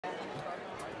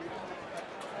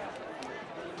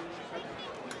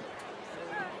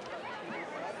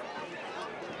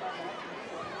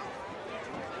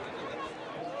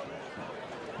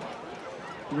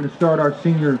We're going to start our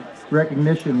senior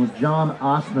recognition with John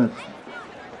Osmus.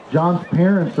 John's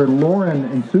parents are Lauren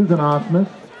and Susan Osmus.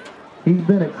 He's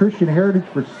been at Christian Heritage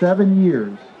for 7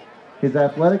 years. His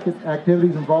athletic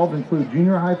activities involved include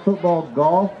junior high football,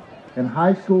 golf, and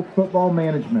high school football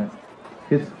management.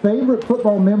 His favorite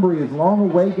football memory is long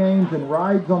away games and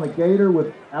rides on the Gator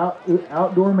with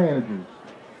outdoor managers.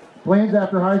 Plans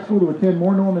after high school to attend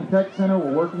Moore Norman Tech Center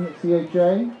while working at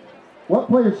CHA. What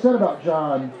players said about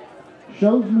John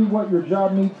shows me what your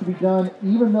job needs to be done,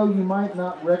 even though you might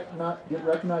not get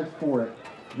recognized for it.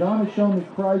 John has shown me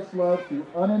Christ's love through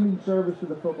unending service to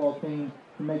the football team.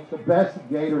 He makes the best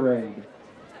Gatorade.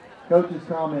 Coach's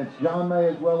comments. John may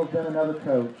as well have been another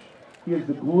coach. He is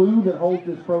the glue that holds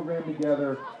this program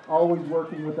together, always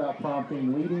working without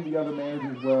prompting, leading the other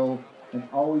managers well, and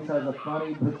always has a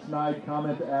funny but snide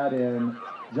comment to add in.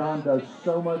 John does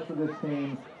so much for this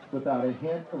team without a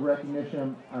hint of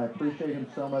recognition. I appreciate him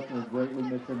so much and will greatly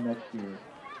miss him next year.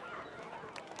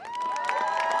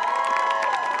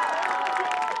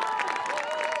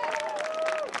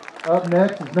 Up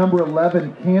next is number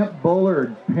 11, Camp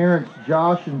Bullard, parents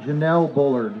Josh and Janelle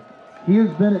Bullard. He has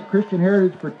been at Christian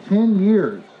Heritage for 10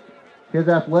 years. His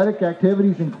athletic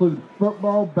activities include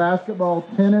football, basketball,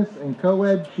 tennis, and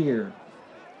co-ed cheer.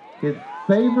 His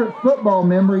favorite football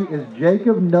memory is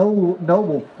Jacob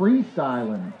Noble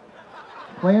freestyling.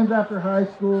 Plans after high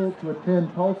school to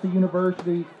attend Tulsa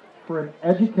University for an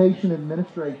education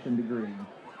administration degree.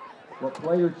 What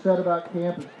players said about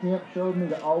camp is camp showed me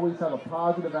to always have a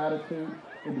positive attitude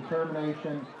and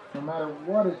determination no matter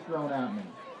what is thrown at me.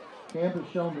 Camp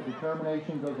has shown that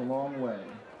determination goes a long way.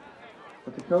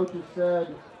 What the coaches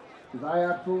said is I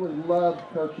absolutely loved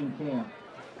coaching camp.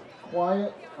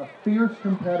 Quiet, a fierce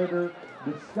competitor,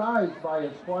 disguised by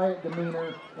his quiet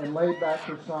demeanor and laid-back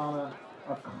persona,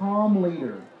 a calm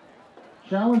leader.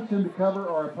 Challenged him to cover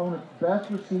our opponent's best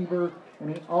receiver,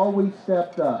 and he always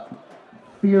stepped up.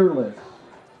 Fearless.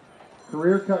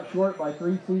 Career cut short by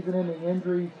 3 season-ending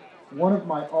injuries. One of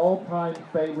my all-time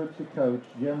favorites to coach,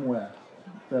 Jim West,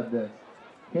 said this.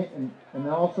 And then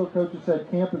also coaches said,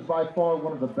 Camp is by far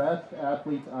one of the best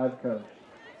athletes I've coached.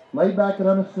 Laid back and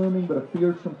unassuming, but a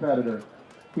fierce competitor.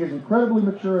 He is incredibly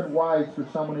mature and wise for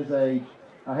someone his age.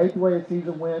 I hate the way his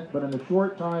season went, but in the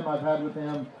short time I've had with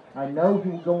him, I know he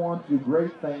will go on to do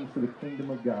great things for the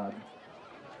kingdom of God.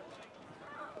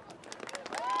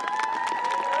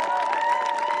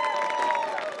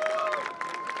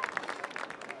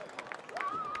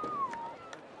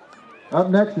 Up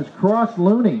next is Cross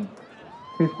Looney.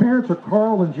 His parents are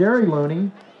Carl and Jerry Looney.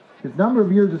 His number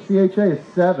of years at CHA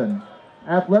is 7.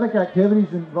 Athletic activities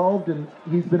he's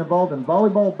been involved in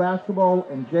volleyball, basketball,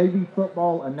 and JV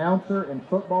football announcer and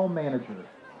football manager.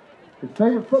 His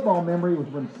favorite football memory was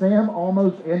when Sam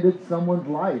almost ended someone's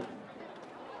life.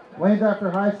 Plans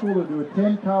after high school are to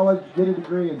attend college, get a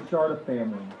degree, and start a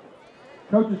family.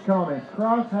 Coach's comments.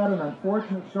 Cross had an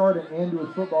unfortunate start and end to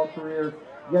his football career,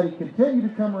 yet he continued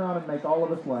to come around and make all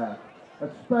of us laugh,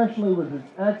 especially with his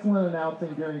excellent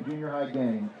announcing during junior high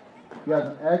games. He has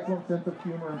an excellent sense of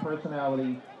humor and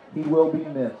personality. He will be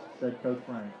missed, said Coach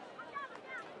Frank.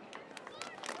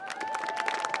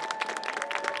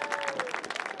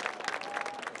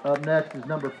 Up next is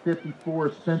number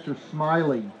 54, Spencer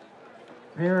Smiley.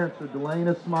 Parents are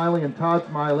Delana Smiley and Todd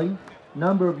Smiley.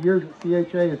 Number of years at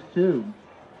CHA is 2.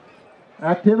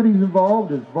 Activities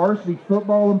involved is varsity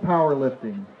football and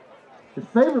powerlifting. His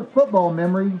favorite football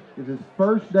memory is his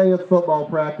first day of football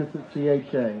practice at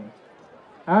CHA.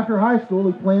 After high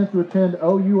school, he plans to attend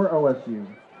OU or OSU.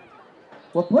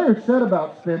 What players said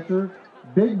about Spencer,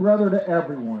 big brother to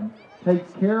everyone,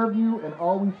 takes care of you and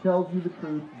always tells you the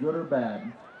truth, good or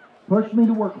bad. Pushed me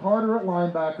to work harder at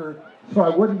linebacker so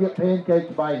I wouldn't get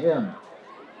pancaked by him.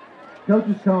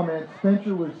 Coach's comments,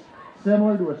 Spencer was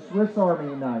similar to a Swiss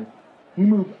Army knife. He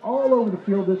moved all over the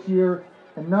field this year,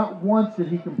 and not once did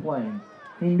he complain.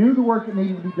 He knew the work that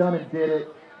needed to be done and did it.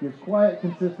 He is quiet,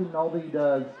 consistent in all that he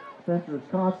does. Spencer is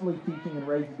constantly teaching and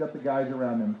raising up the guys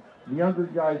around him. The younger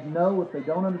guys know if they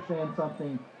don't understand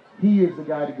something, he is the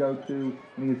guy to go to,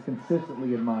 and he is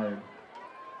consistently admired.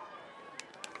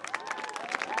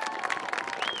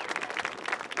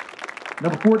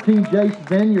 Number 14, Jace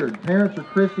Vineyard. Parents are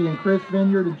Christy and Chris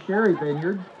Vineyard and Sherry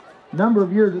Vineyard. Number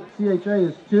of years at CHA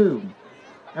is 2.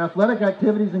 Athletic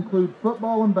activities include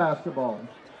football and basketball.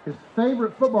 His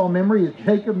favorite football memory is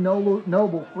Jacob Noble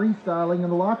freestyling in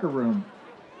the locker room.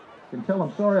 I can tell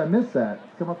I'm sorry I missed that.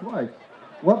 It's come up twice.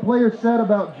 What players said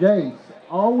about Jace,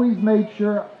 always made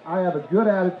sure I have a good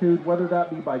attitude, whether that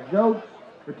be by jokes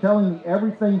or telling me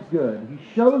everything's good.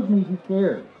 He shows me he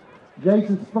cares.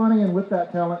 Jace is funny, and with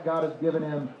that talent God has given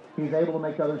him, he's able to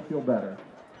make others feel better.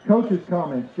 Coach's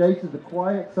comments. Jace is a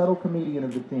quiet, subtle comedian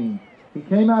of the team. He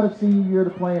came out of senior year to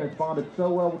play and has bonded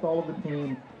so well with all of the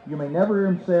team. You may never hear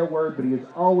him say a word, but he is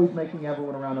always making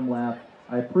everyone around him laugh.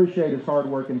 I appreciate his hard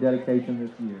work and dedication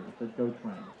this year, said Coach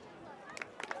Frank.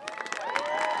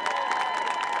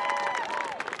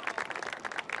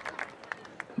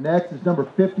 Next is number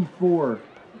 54.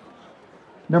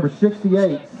 Number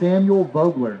 68, Samuel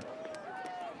Vogler.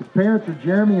 His parents are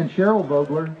Jeremy and Cheryl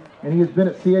Vogler, and he has been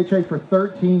at CHA for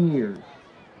 13 years.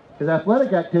 His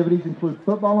athletic activities include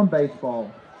football and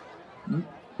baseball.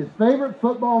 His favorite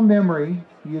football memory,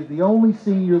 he is the only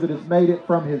senior that has made it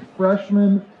from his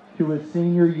freshman to his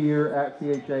senior year at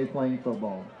CHA playing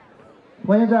football.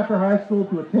 Plans after high school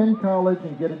to attend college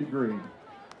and get a degree.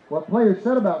 What players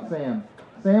said about Sam?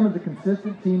 Sam is a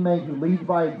consistent teammate who leads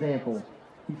by example.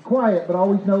 He's quiet but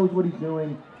always knows what he's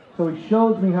doing, so he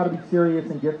shows me how to be serious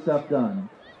and get stuff done.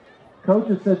 Coach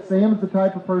has said Sam is the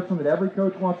type of person that every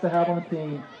coach wants to have on a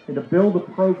team and to build a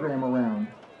program around.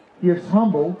 He is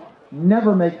humble,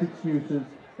 never makes excuses,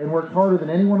 and works harder than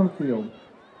anyone on the field.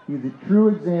 He is a true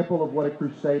example of what a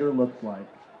Crusader looks like.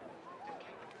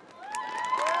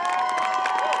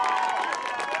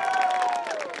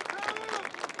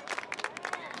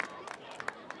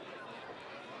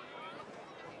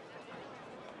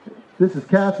 This is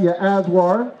Cassia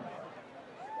Aswar.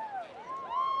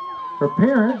 Her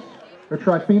parents are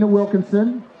Trifina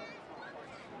Wilkinson.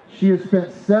 She has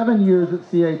spent 7 years at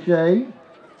CHA.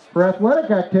 Her athletic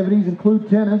activities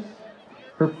include tennis.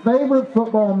 Her favorite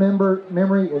football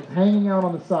memory is hanging out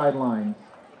on the sidelines.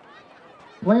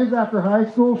 Plans after high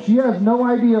school, she has no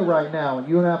idea right now, and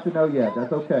you don't have to know yet.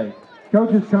 That's okay.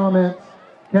 Coach's comments,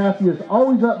 Cassie is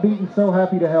always upbeat and so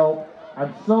happy to help.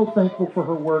 I'm so thankful for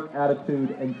her work,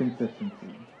 attitude, and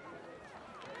consistency.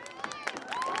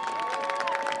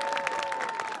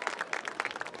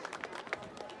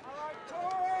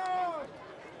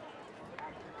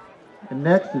 And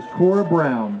next is Cora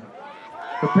Brown.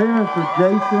 Her parents are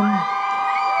Jason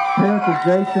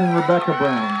and Rebecca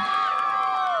Brown.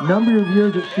 Number of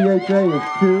years at CHA is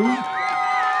 2.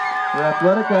 Her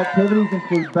athletic activities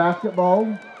include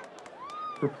basketball.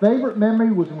 Her favorite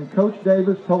memory was when Coach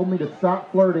Davis told me to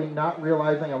stop flirting, not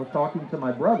realizing I was talking to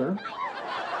my brother.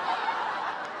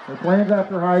 Her plans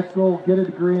after high school, get a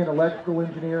degree in electrical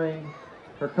engineering.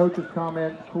 Her coach's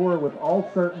comments, Cora with all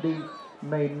certainty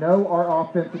may know our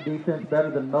offense and defense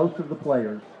better than most of the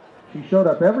players. She showed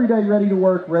up every day ready to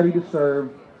work, ready to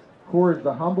serve. Cora is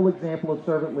the humble example of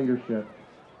servant leadership.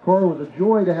 Cora was a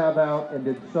joy to have out and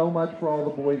did so much for all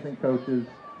the boys and coaches.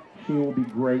 She will be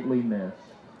greatly missed.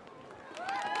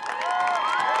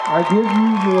 I give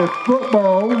you your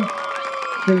football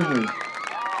seniors.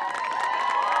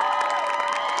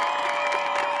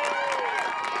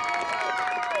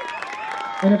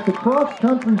 And if the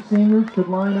cross-country seniors could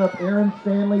line up Aaron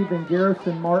Stanley, then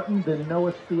Garrison Martin, then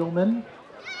Noah Steelman.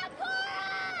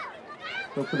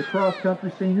 So for the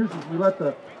cross-country seniors, as we let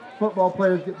the football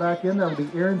players get back in, that will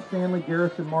be Aaron Stanley,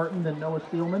 Garrison Martin, then Noah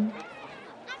Steelman.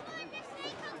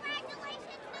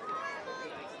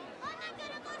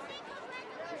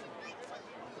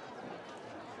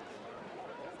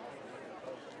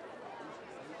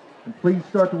 And please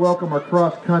start to welcome our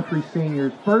cross-country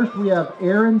seniors. First, we have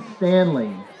Aaron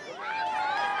Stanley.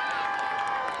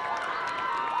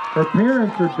 Her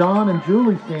parents are Don and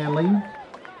Julie Stanley,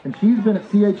 and she's been at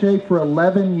CHA for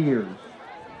 11 years.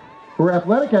 Her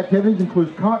athletic activities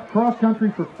include cross-country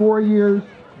for 4 years,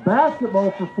 basketball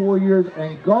for 4 years,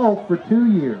 and golf for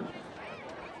 2 years.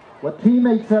 What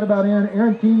teammates said about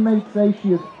Aaron teammates say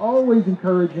she is always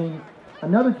encouraging.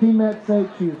 Another teammate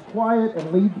said she is quiet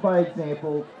and leads by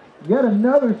example. Yet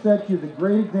another said she is a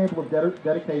great example of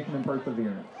dedication and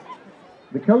perseverance.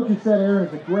 The coaches said Aaron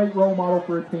is a great role model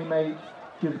for her teammates.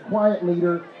 She is a quiet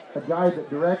leader, a guy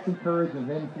that directs, encourages, and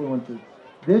influences.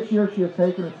 This year she has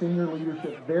taken her senior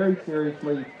leadership very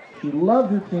seriously. She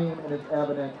loves her team and it's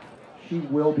evident she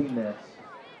will be missed.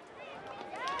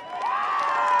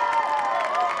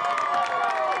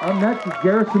 Up next is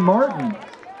Garrison Martin.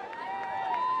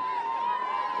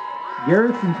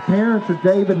 Garrison's parents are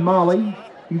Dave and Molly.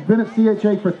 He's been at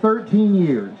CHA for 13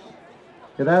 years.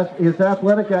 His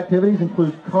athletic activities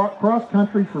include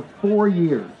cross-country for 4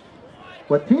 years.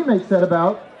 What teammates said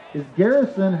about is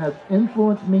Garrison has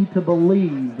influenced me to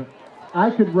believe I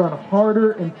could run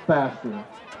harder and faster.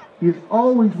 He is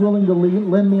always willing to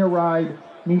lend me a ride,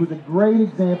 and he was a great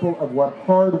example of what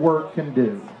hard work can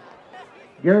do.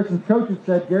 Garrison's coaches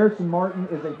said Garrison Martin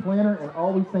is a planner and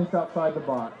always thinks outside the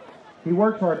box. He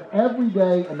works hard every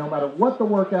day, and no matter what the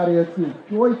workout is, he is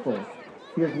joyful.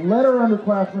 He has led our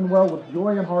underclassmen well with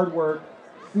joy and hard work.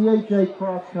 CHA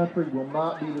cross country will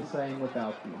not be the same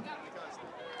without you.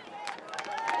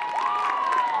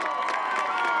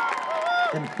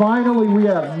 And finally, we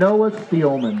have Noah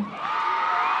Steelman.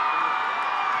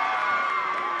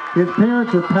 His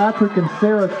parents are Patrick and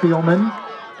Sarah Steelman.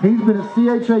 He's been at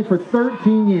CHA for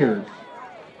 13 years.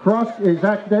 His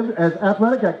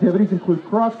athletic activities include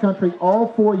cross country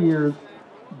all 4 years,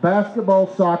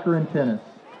 basketball, soccer, and tennis.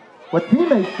 What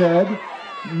teammates said,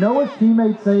 Noah's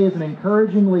teammates say is an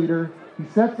encouraging leader. He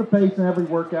sets the pace in every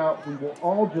workout. We will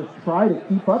all just try to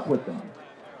keep up with him.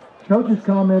 Coach's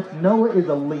comments, Noah is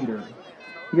a leader.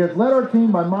 He has led our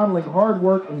team by modeling hard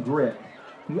work and grit.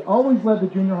 He always led the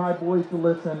junior high boys to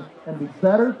listen and be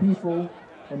better people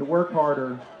and to work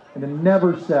harder and to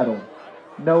never settle.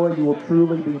 Noah, you will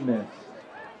truly be missed.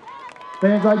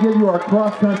 Fans, I give you our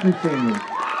cross-country seniors.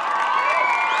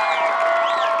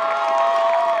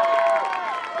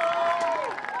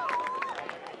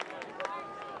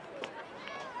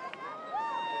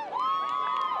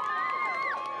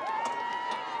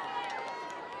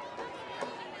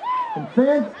 And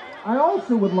fans, I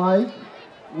also would like,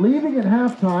 leaving at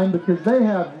halftime because they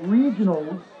have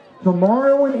regionals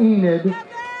tomorrow in Enid,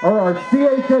 are our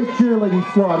CHA cheerleading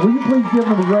squad. Will you please give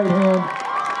them a great hand?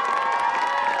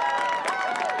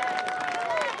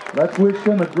 Let's wish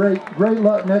them a great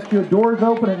luck next year. Doors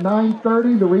open at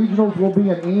 9:30. The regionals will be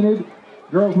in Enid.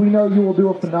 Girls, we know you will do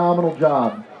a phenomenal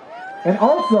job. And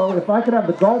also, if I could have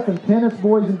the golf and tennis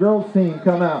boys and girls team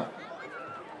come out.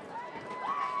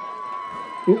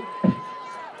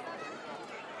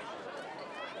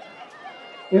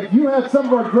 If you had some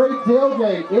of our great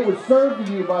tailgate, it was served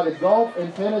to you by the golf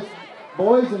and tennis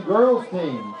boys and girls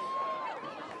teams.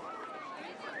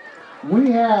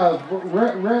 We have,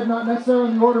 read not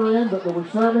necessarily in the order in, but they were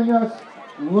serving us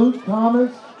Luke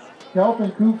Thomas,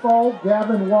 Kelvin Kufal,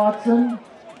 Gavin Watson,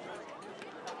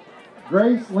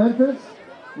 Grace Lintus,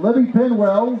 Libby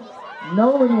Penwell,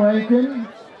 Nolan Rankin,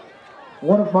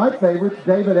 one of my favorites,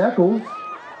 David Eccles,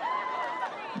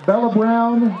 Bella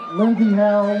Brown, Lindsay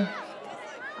Howell,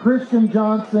 Christian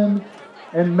Johnson,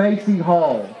 and Macy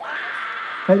Hall.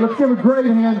 Hey, let's give a great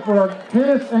hand for our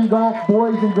tennis and golf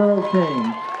boys and girls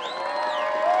team.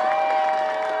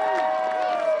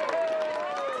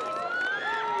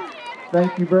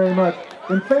 Thank you very much.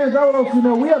 And fans, I would also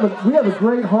know we have a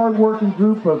great hard-working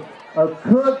group of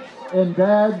cooks and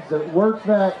dads that work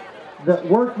that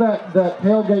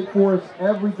tailgate for us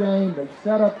every game. They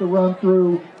set up the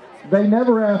run-through. They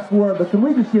never ask for it, but can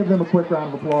we just give them a quick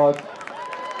round of applause?